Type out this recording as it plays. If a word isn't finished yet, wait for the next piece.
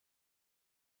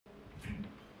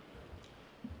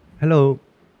Hello,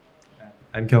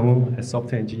 I'm Kyungwoo, a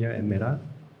software engineer at Meta.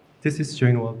 This is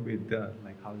joint work with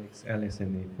my colleagues Alice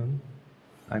and Nathan.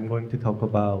 I'm going to talk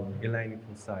about inlining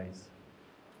for size.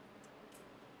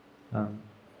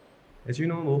 As you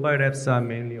know, mobile apps are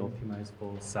mainly optimized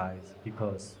for size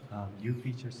because new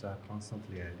features are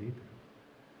constantly added.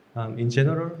 In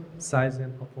general, size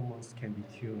and performance can be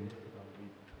tuned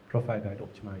with profile guide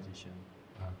optimization,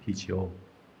 PGO.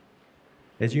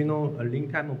 As you know, a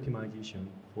link time optimization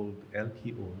called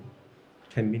LTO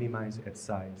can minimize ad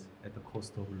size at the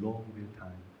cost of long build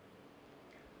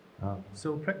time.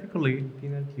 So practically,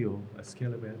 ThinLTO, a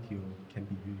scalable LTO, can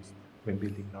be used when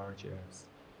building large apps.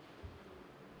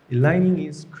 Inlining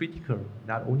is critical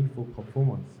not only for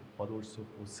performance, but also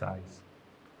for size.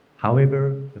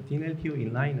 However, the ThinLTO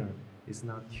inliner is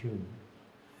not tuned,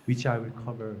 which I will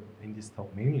cover in this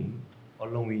talk mainly,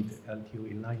 along with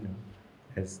LTO inliner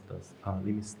as the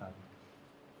limit start.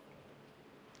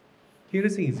 Here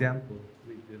is an example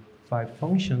with the 5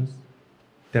 functions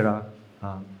that are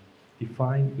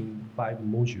defined in 5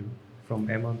 modules from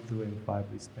M1 through M5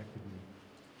 respectively.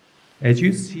 As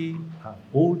you see,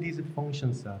 all these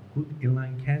functions are good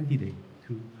inline candidates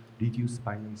to reduce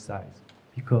binary size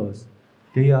because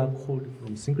they are called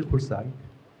from single core site,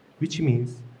 which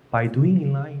means by doing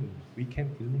inlining, we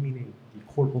can eliminate the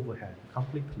core overhead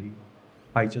completely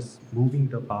by just moving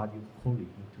the body of calling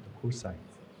into the core site.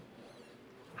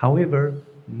 However,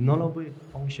 none of the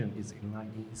function is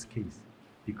inline in this case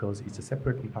because it's a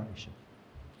separate comparison.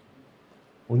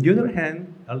 On the other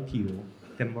hand, LTO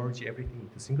can merge everything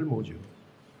into a single module.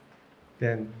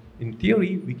 Then, in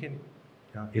theory, we can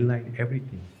inline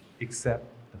everything except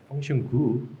the function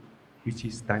group, which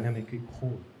is dynamically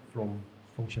called from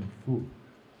function foo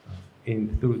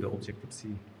through the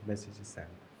Objective-C message send.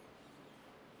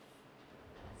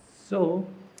 So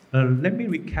let me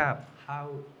recap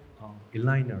how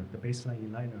inliner, the baseline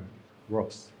inliner,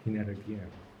 works in LLVM.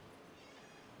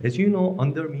 As you know,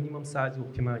 under minimum size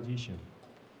optimization,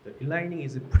 the inlining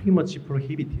is pretty much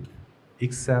prohibited,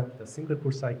 except the single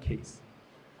core site case.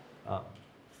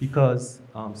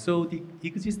 So the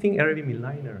existing LLVM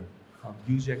inliner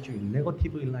use actually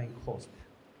negative inline cost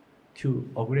to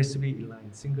aggressively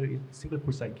inline single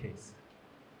core site case.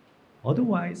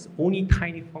 Otherwise, only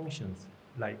tiny functions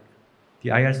like the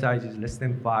IR size is less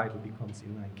than 5 becomes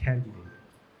inline candidate.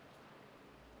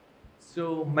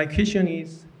 So my question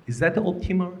is that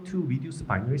optimal to reduce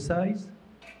binary size?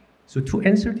 So to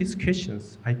answer these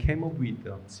questions, I came up with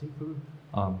a simple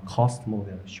cost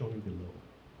model shown below.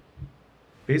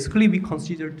 Basically, we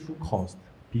consider 2 costs,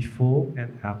 before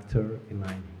and after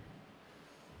inlining.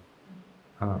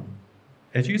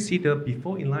 As you see, the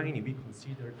before inlining, we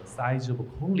consider the size of a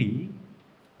callee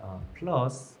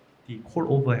plus the core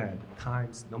overhead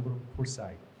times number of core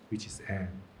sites, which is n.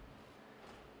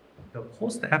 The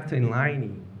cost after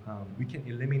inlining, we can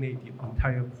eliminate the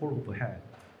entire core overhead.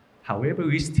 However,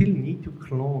 we still need to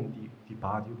clone the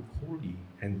body of callee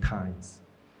n times.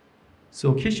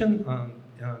 So question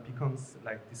becomes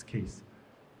like this case.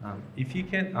 If you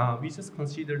can, we just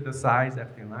consider the size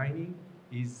after inlining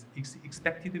is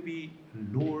expected to be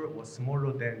lower or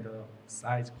smaller than the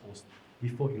size cost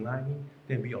before inlining,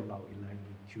 then we allow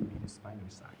inlining to reduce binary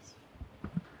size.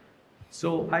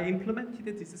 So I implemented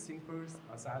this simple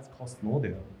size cost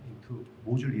model into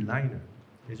ModuleInliner.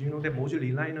 As you know, the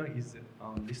ModuleInliner is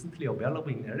recently available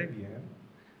in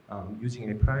LLVM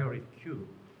using a priority queue.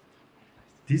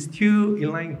 These 2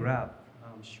 inline graph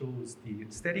shows the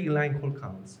static inline call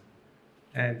counts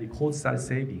and the code size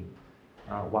saving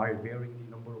while varying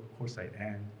the number of core sites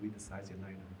n with the size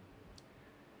inliner.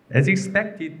 As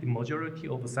expected, the majority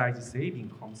of the size saving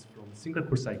comes from single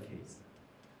core site case.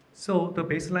 So the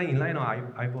baseline inliner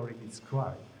I've already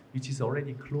described, which is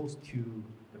already close to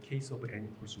the case of n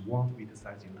equals 1 with the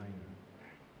size inliner.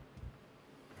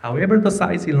 However, the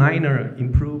size inliner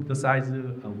improved the size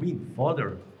win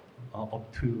further up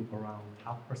to around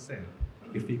 0.5%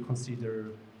 if we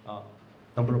consider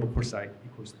number of core sites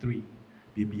equals 3.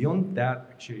 Beyond that,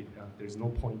 actually, there's no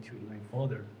point to inline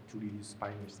further to reduce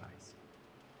binary size.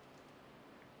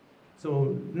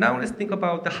 So now let's think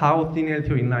about how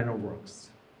ThinLTO inliner works.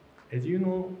 As you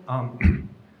know,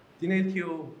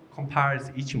 ThinLTO compiles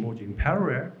each module in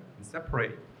parallel and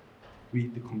separate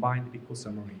with the combined bitcode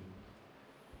summary.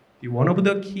 One of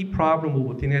the key problems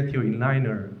with ThinLTO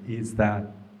inliner is that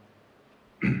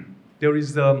there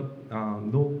is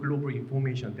no global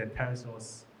information that tells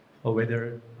us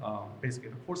whether basically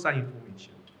the core site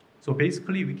information. So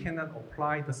basically, we cannot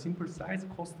apply the simple size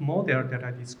cost model that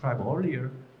I described earlier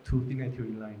to ThinLTO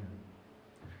inliner.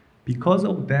 Because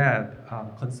of that,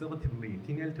 conservatively,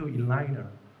 ThinLTO inliner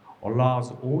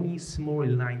allows only small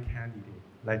inline candidate,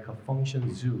 like a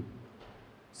function zoo.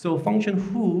 So function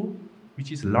who,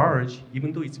 which is large,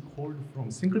 even though it's called from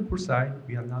single core side,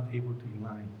 we are not able to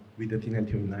inline with the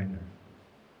ThinLTO inliner.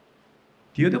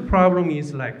 The other problem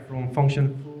is like from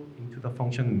function foo into the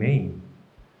function main.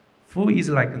 Foo is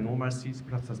like a normal C++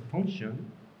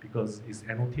 function because it's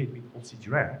annotated with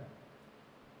OCDRAC.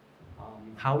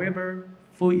 However,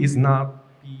 foo is not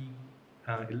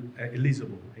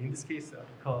eligible. In this case,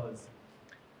 because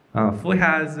foo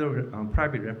has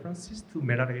private references to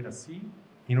metadata C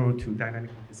in order to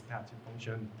dynamically dispatch a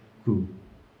function who.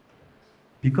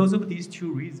 Because of these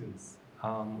two reasons,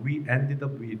 we ended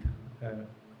up with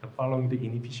the following the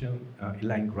inefficient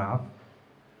inline graph.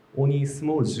 Only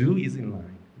small zoo is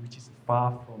inline, which is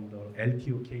far from the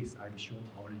LTO case I've shown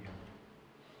earlier.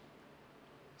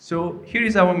 So here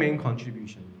is our main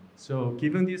contribution. So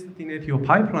given this ThinLTO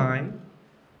pipeline,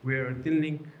 where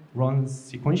ThinLink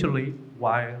runs sequentially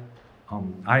while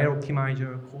IR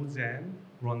optimizer CodeZen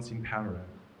runs in parallel,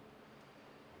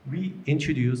 we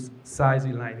introduced size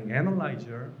inlining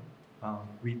analyzer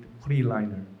with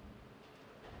Preliner.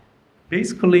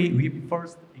 Basically, we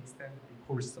first extend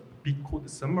the bitcode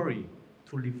summary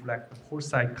to reflect the core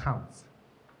site counts.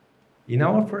 In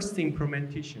our first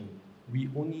implementation, we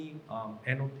only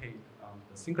annotate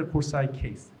the single core site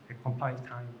case and compile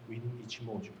time within each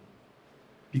module.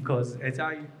 Because as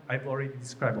I've already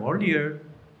described earlier,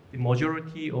 the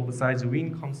majority of size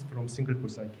win comes from single core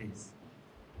site case.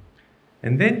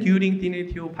 And then during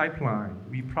ThinLTO pipeline,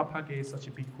 we propagate such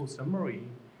a bitcode summary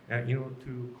in order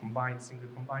to combine single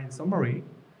combined summary,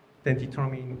 then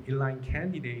determine inline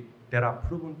candidate that are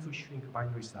proven to shrink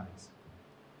binary size.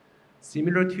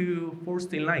 Similar to forced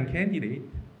inline candidate,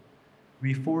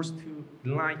 we forced to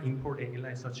inline import and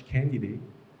inline such candidate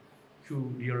to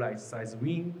realize size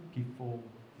win before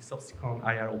the subsequent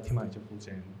IR optimizer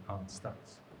CodeZen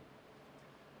starts.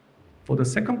 For the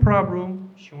second problem,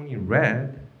 shown in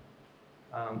red,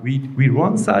 we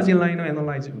run size inliner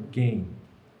analyzer again.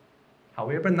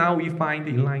 However, now we find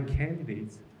the inline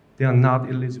candidates, they are not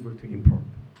eligible to import.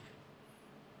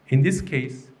 In this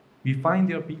case, we find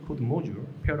their bitcode module,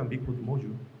 parent bitcode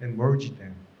module, and merge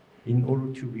them in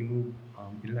order to remove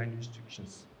inline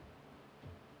restrictions.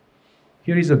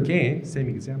 Here is again, same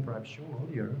example I've shown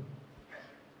earlier.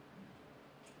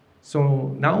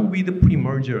 So now with the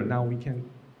pre-merger, now we can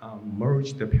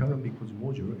merge the parent bitcode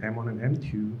module, M1 and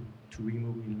M2, to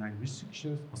remove inline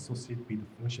restrictions associated with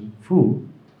the function foo.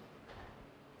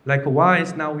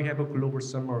 Likewise, now we have a global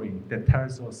summary that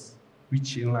tells us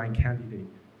which inline candidate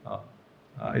are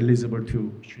eligible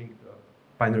to shrink the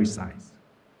binary size.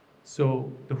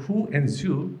 So the who and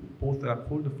zoo both are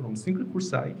called from single core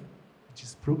site, which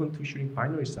is proven to shrink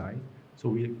binary size, so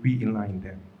we inline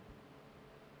them.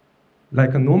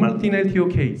 Like a normal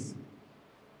ThinLTO case,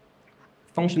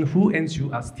 function who and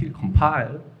zoo are still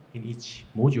compiled in each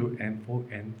module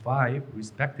M4 and 5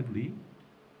 respectively.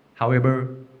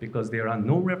 However, because there are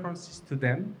no references to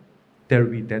them, they'll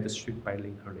be dead stripped by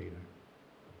linker later.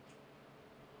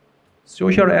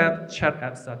 SocialApp,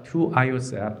 ChatApp are two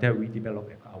iOS apps that we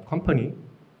developed at our company.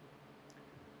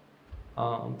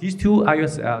 These two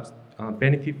iOS apps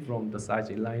benefit from the size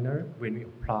inliner when we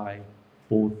apply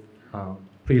both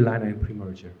Preliner and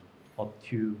pre-merger, up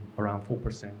to around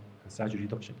 4% size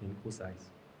reduction in core size.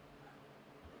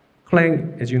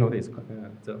 Clang, as you know, is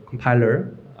the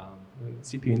compiler,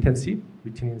 CPU intensive,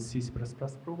 written in C++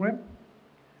 program,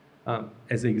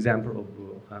 as an example of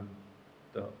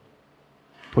the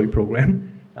toy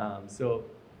program.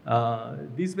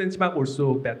 This benchmark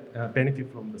also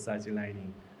benefit from the size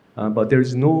inlining, but there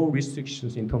is no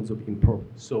restrictions in terms of import,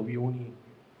 so we only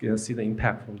see the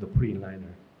impact from the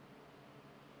pre-inliner.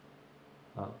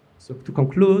 So to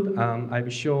conclude,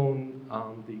 I've shown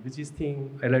the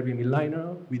existing LLVM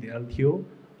inliner with the LTO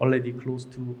already close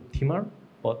to optimal,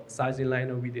 but size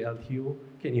inliner with the LTO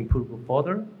can improve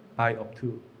further by up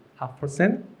to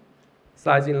 0.5%.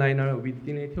 Size inliner with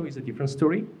ThinLTO is a different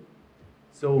story.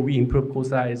 So we improve core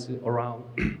size around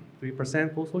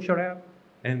 3% for SocialApp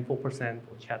and 4%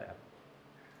 for ChatApp.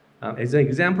 As an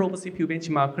example of a CPU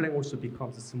benchmark, Clang also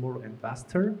becomes smaller and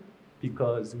faster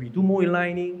because we do more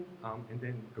inlining and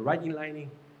then the right inlining,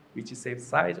 which saves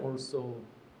size, also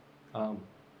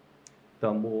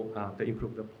the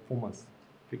improve the performance,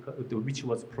 which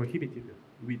was prohibited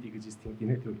with the existing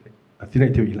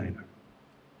ThinLTO inliner.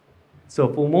 So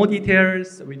for more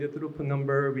details with the throughput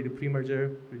number, with the pre-merger,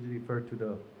 please refer to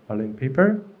the following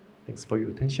paper. Thanks for your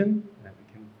attention, and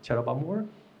we can chat about more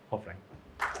offline.